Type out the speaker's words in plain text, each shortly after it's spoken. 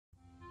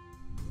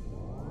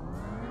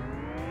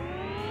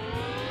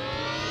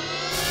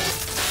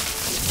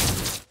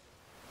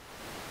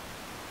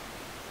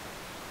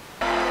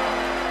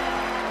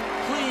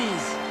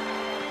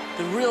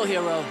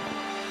real hero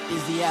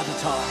is the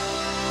Avatar.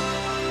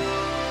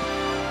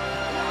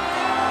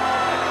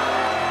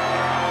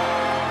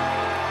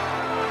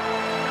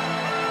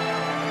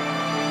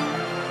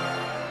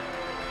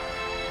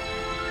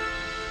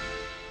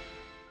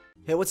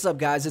 Hey, what's up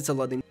guys, it's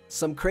Aladdin.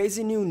 Some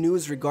crazy new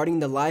news regarding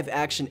the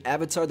live-action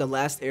Avatar The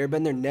Last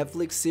Airbender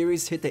Netflix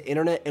series hit the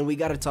internet and we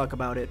gotta talk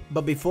about it.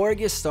 But before I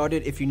get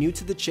started, if you're new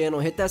to the channel,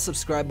 hit that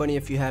subscribe button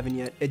if you haven't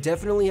yet. It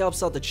definitely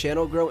helps out the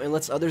channel grow and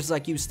lets others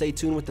like you stay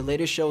tuned with the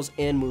latest shows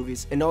and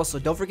movies. And also,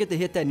 don't forget to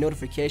hit that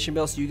notification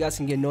bell so you guys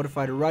can get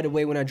notified right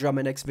away when I drop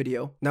my next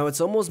video. Now,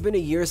 it's almost been a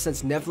year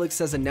since Netflix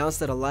has announced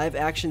that a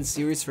live-action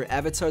series for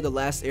Avatar The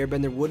Last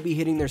Airbender would be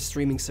hitting their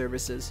streaming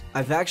services.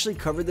 I've actually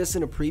covered this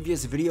in a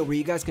previous video where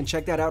you guys can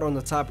check that out on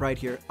the top right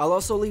here. I'll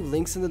also leave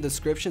links in the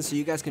description so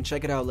you guys can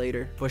check it out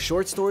later. But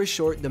short story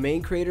short, the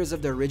main creators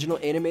of the original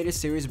animated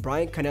series,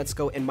 Bryan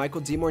Konietzko and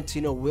Michael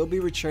DiMartino, will be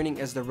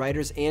returning as the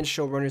writers and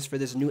showrunners for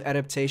this new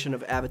adaptation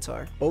of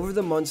Avatar. Over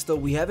the months though,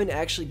 we haven't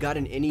actually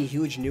gotten any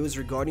huge news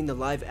regarding the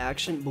live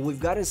action, but we've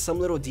gotten some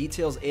little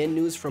details and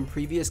news from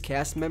previous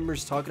cast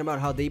members talking about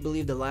how they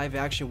believe the live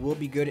action will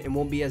be good and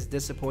won't be as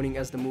disappointing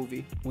as the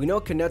movie. We know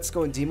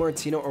Konietzko and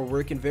DiMartino are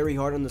working very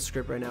hard on the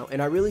script right now,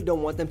 and I really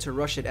don't want them to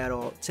rush it at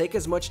all. Take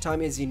as much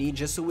time as you need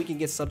just so we can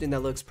get something that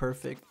looks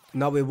perfect.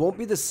 Now, it won't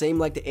be the same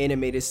like the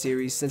animated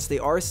series, since they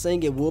are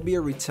saying it will be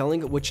a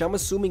retelling, which I'm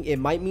assuming it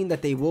might mean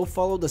that they will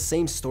follow the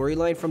same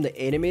storyline from the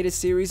animated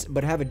series,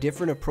 but have a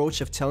different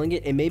approach of telling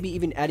it and maybe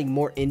even adding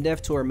more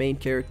in-depth to our main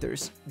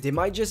characters. They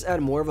might just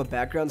add more of a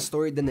background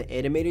story than the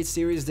animated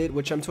series did,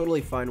 which I'm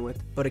totally fine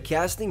with. But a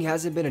casting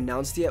hasn't been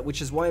announced yet,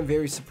 which is why I'm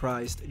very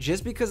surprised,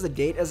 just because the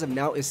date as of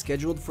now is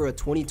scheduled for a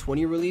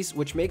 2020 release,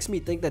 which makes me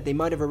think that they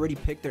might have already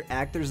picked their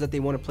actors that they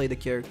want to play the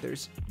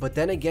characters. But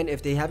then again,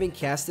 if they haven't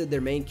casted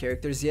their main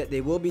characters yet,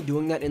 they will be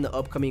doing that in the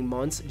upcoming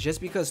months,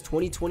 just because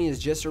 2020 is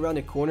just around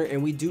the corner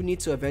and we do need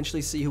to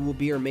eventually see who will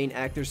be our main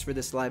actors for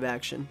this live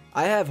action.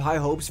 I have high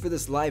hopes for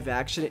this live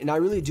action and I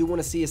really do want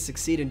to see it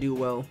succeed and do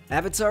well.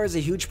 Avatar is a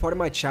huge part of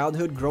my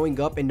childhood growing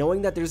up, and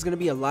knowing that there's going to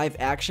be a live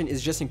action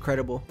is just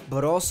incredible.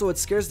 But also it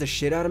scares the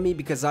shit out of me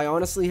because I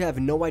honestly have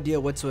no idea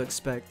what to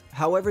expect.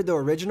 However, the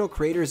original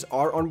creators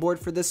are on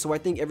board for this, so I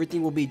think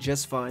everything will be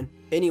just fine.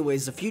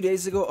 Anyways, a few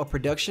days ago, a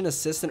production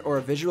assistant or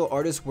a visual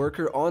artist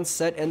worker on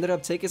set ended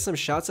up taking some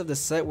shots of the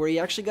set where he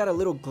actually got a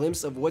little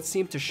glimpse of what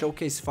seemed to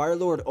showcase Fire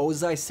Lord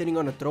Ozai sitting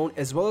on a throne,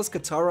 as well as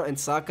Katara and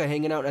Sokka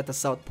hanging out at the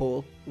South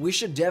Pole. We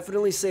should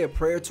definitely say a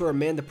prayer to our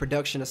man, the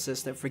production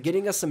assistant, for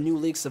getting us some new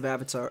leaks of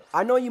Avatar.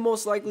 I know you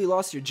most likely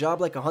lost your job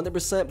like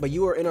 100%, but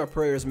you are in our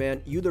prayers,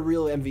 man. You the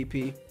real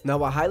MVP.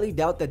 Now, I highly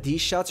doubt that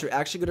these shots are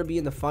actually going to be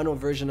in the final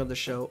version of the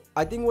show.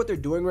 I think what they're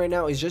doing right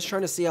now is just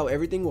trying to see how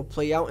everything will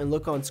play out and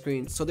look on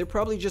screen, so they're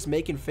probably just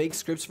making fake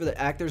scripts for the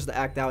actors to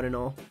act out and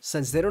all.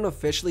 Since they don't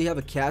officially have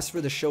a cast for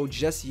the show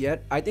just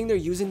yet, I think they're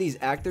using these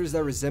actors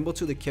that resemble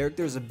to the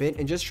characters a bit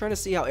and just trying to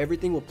see how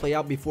everything will play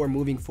out before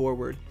moving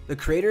forward. The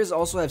creators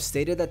also have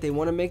stated that they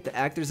want to make the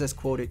actors, as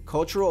quoted,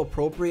 cultural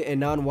appropriate and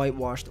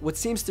non-whitewashed, which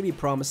seems to be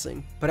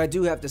promising. But I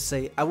do have to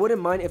say, I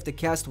wouldn't mind if the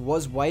cast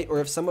was white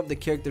or if some of the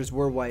characters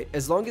were white,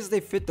 as long as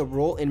they fit the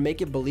role and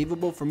make it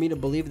believable for me to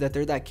believe that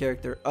they're that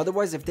character.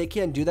 Otherwise, if they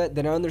can't do that,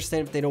 then I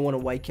understand if they don't want a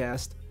white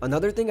cast.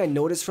 Another thing I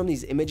noticed from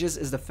these images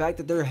is the fact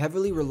that they're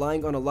heavily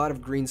relying on a lot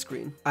of green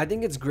screen. I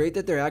think it's great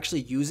that they're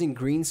actually using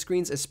green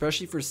screens,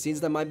 especially for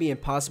scenes that might be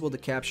impossible to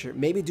capture,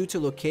 maybe due to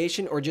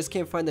location or just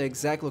can't find the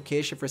exact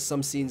location for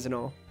some scenes and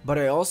all. But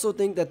I also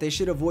think that they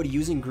should avoid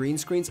using green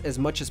screens as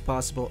much as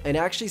possible and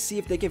actually see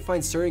if they can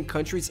find certain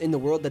countries in the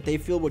world that they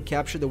feel would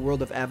capture the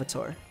world of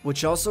Avatar.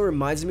 Which also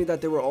reminds me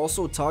that there were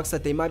also talks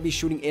that they might be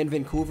shooting in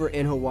Vancouver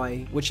and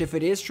Hawaii, which if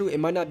it is true, it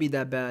might not be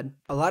that bad.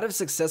 A lot of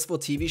successful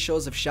TV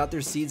shows have shot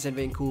their scenes in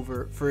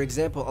Vancouver. For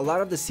example, a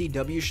lot of the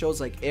CW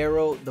shows like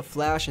Arrow, The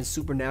Flash, and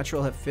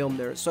Supernatural have filmed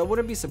there, so I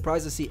wouldn't be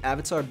surprised to see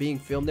Avatar being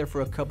filmed there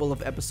for a couple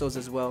of episodes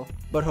as well.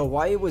 But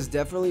Hawaii was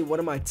definitely one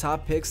of my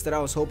top picks that I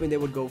was hoping they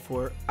would go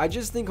for. I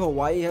just think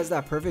Hawaii has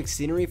that perfect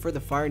scenery for the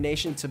Fire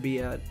Nation to be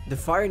at. The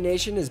Fire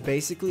Nation is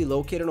basically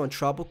located on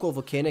tropical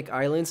volcanic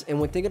islands, and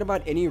when thinking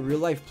about any real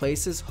life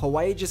places,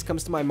 Hawaii just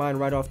comes to my mind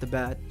right off the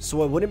bat.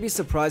 So I wouldn't be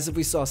surprised if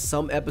we saw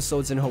some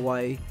episodes in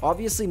Hawaii.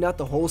 Obviously not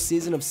the whole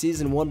season of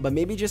season 1, but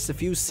maybe just a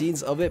few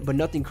scenes of it, but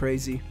nothing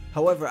crazy.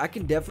 However, I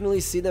can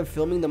definitely see them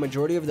filming the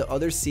majority of the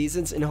other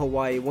seasons in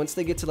Hawaii once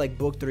they get to like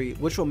book 3,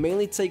 which will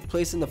mainly take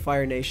place in the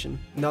Fire Nation.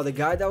 Now, the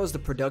guy that was the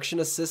production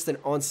assistant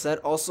on set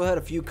also had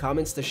a few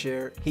comments to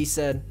share. He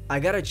said, "I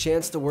got a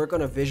chance to work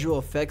on a visual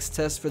effects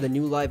test for the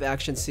new live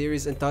action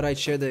series and thought I'd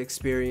share the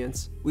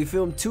experience. We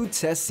filmed 2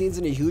 test scenes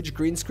in a huge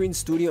green screen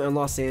studio in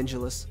Los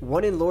Angeles,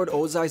 one in Lord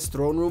Ozai's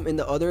throne room and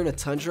the other in a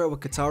tundra with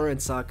Katara and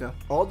Sokka.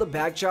 All the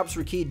backdrops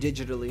were keyed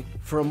digitally.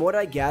 From what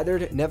I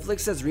gathered,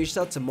 Netflix has reached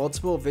out to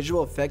multiple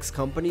visual effects VFX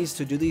companies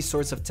to do these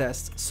sorts of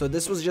tests, so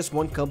this was just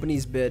one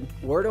company's bid.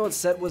 Word on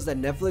set was that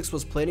Netflix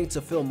was planning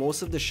to film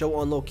most of the show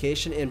on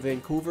location in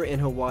Vancouver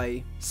and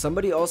Hawaii.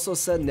 Somebody also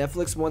said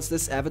Netflix wants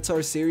this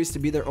Avatar series to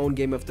be their own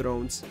Game of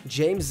Thrones.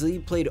 James Lee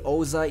played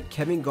Ozai,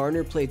 Kevin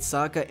Garner played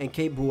Sokka, and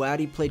Kate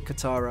Buati played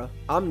Katara.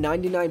 I'm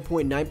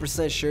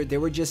 99.9% sure they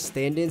were just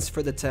stand-ins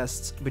for the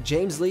tests, but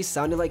James Lee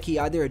sounded like he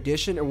either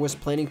auditioned or was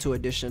planning to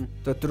audition.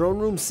 The throne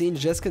room scene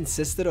just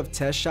consisted of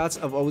test shots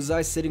of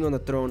Ozai sitting on the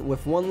throne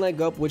with one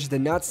leg up, which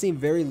did not seem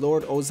very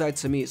Lord Ozai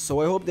to me,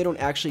 so I hope they don't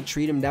actually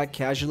treat him that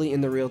casually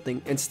in the real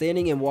thing, and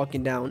standing and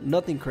walking down,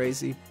 nothing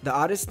crazy. The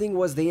oddest thing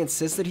was they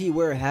insisted he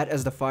wear a hat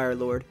as the Fire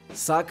Lord.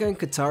 Sokka and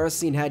Katara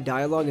scene had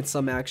dialogue and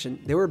some action.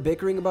 They were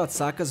bickering about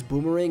Sokka's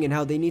boomerang and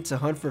how they need to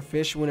hunt for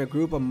fish when a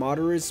group of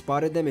marauders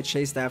spotted them and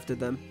chased after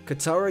them.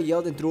 Katara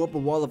yelled and threw up a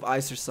wall of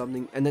ice or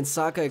something, and then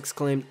Sokka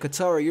exclaimed,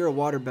 "Katara, you're a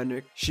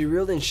waterbender." She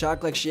reeled in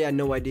shock like she had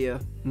no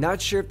idea.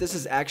 Not sure if this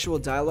is actual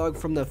dialogue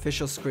from the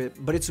official script,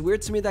 but it's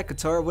weird to me that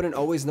Katara wouldn't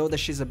always know that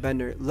she's a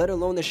bender, let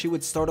alone that she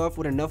would start off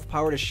with enough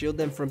power to shield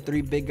them from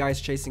 3 big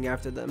guys chasing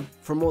after them.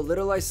 From what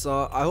little I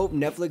saw, I hope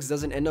Netflix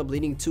doesn't end up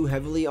leaning too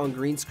heavily on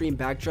green screen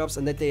backdrops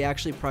and that they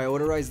actually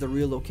prioritize the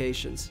real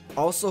locations.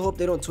 Also hope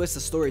they don't twist the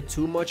story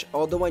too much,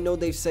 although I know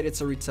they've said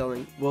it's a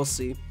retelling. We'll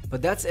see.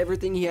 But that's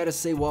everything he had to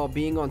say while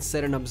being on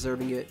set and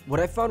observing it.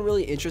 What I found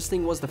really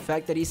interesting was the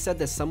fact that he said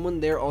that someone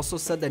there also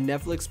said that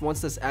Netflix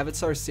wants this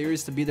Avatar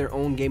series to be their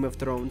own Game of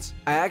Thrones.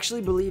 I actually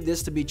believe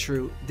this to be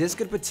true. This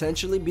could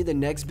potentially be the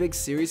next big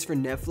series for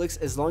Netflix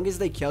as long as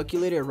they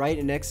calculate it right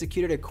and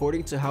execute it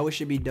according to how it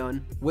should be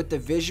done. With the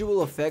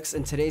visual effects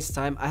in today's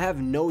time, I have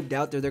no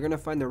doubt that they're gonna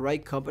find the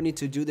right company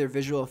to do their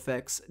visual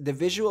effects. The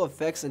visual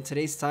effects in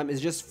today's time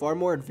is just far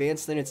more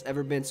advanced than it's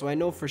ever been, so I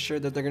know for sure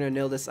that they're gonna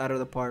nail this out of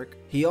the park.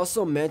 He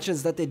also mentioned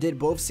that they did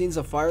both scenes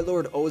of Fire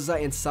Lord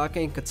Ozai and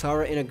Sokka and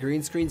Katara in a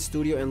green screen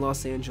studio in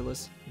Los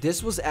Angeles.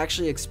 This was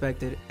actually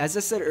expected. As I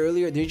said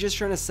earlier, they're just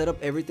trying to set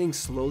up everything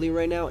slowly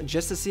right now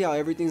just to see how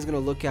everything's gonna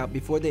look out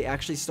before they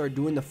actually start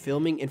doing the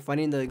filming and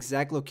finding the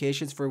exact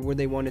locations for where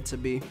they want it to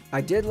be.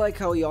 I did like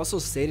how he also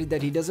stated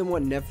that he doesn't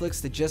want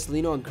Netflix to just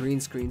lean on green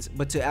screens,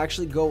 but to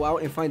actually go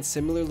out and find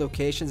similar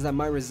locations that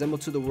might resemble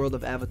to the world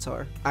of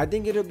Avatar. I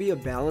think it'll be a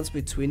balance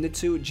between the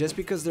two just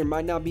because there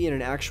might not be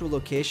an actual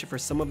location for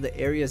some of the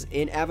areas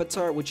in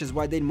Avatar, which is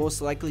why they'd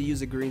most likely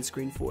use a green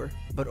screen for.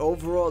 But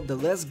overall, the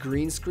less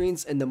green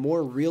screens and the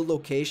more real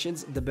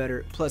locations, the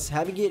better. Plus,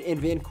 having it in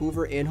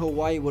Vancouver and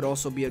Hawaii would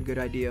also be a good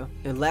idea.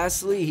 And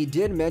lastly, he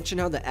did mention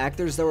how the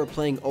actors that were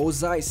playing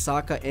Ozai,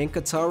 Sokka, and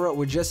Katara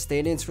were just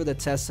stand-ins for the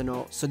tests and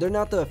all, so they're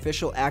not the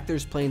official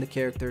actors playing the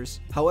characters.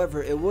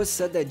 However, it was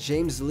said that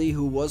James Lee,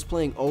 who was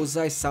playing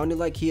Ozai, sounded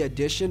like he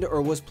auditioned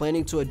or was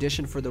planning to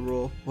audition for the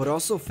role. What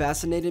also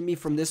fascinated me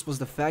from this was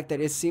the fact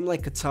that it seemed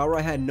like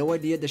Katara had no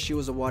idea that she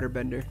was a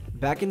waterbender.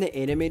 Back in the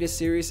animated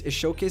series, it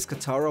showcased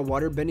Katara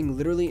waterbending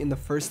literally in the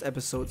first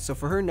episode, so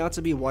for her not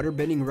to be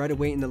waterbending right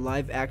away in the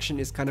live action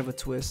is kind of a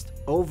twist.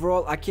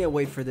 Overall, I can't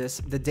wait for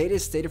this. The date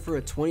is stated for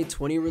a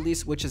 2020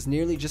 release, which is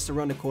nearly just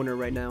around the corner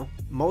right now.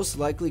 Most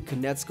likely,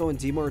 Konetsko and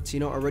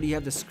DiMartino already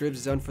have the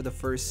scripts done for the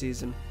first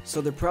season, so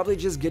they're probably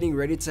just getting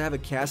ready to have a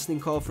casting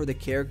call for the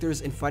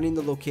characters and finding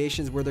the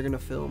locations where they're gonna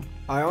film.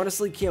 I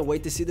honestly can't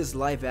wait to see this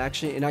live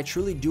action, and I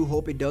truly do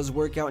hope it does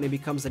work out and it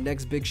becomes the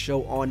next big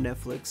show on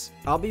Netflix.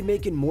 I'll be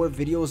making more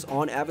videos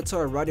on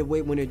Avatar right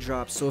away when it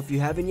drops, so if you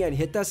haven't yet,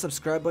 hit that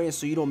subscribe button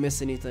so you don't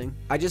miss anything.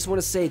 I just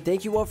want to say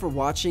thank you all for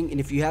watching, and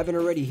if you haven't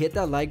already, hit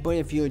that like button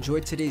if you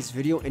enjoyed today's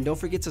video, and don't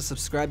forget to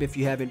subscribe if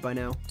you haven't by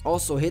now.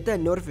 Also, hit that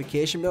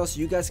notification bell so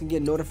you guys can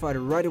get notified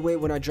right away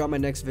when I drop my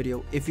next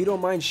video. If you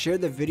don't mind, share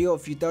the video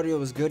if you thought it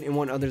was good and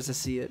want others to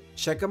see it.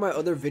 Check out my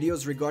other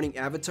videos regarding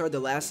Avatar: The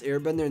Last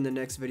Airbender in the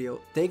next video.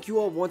 Thank you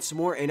all once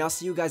more, and I'll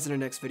see you guys in the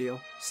next video.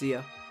 See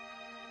ya.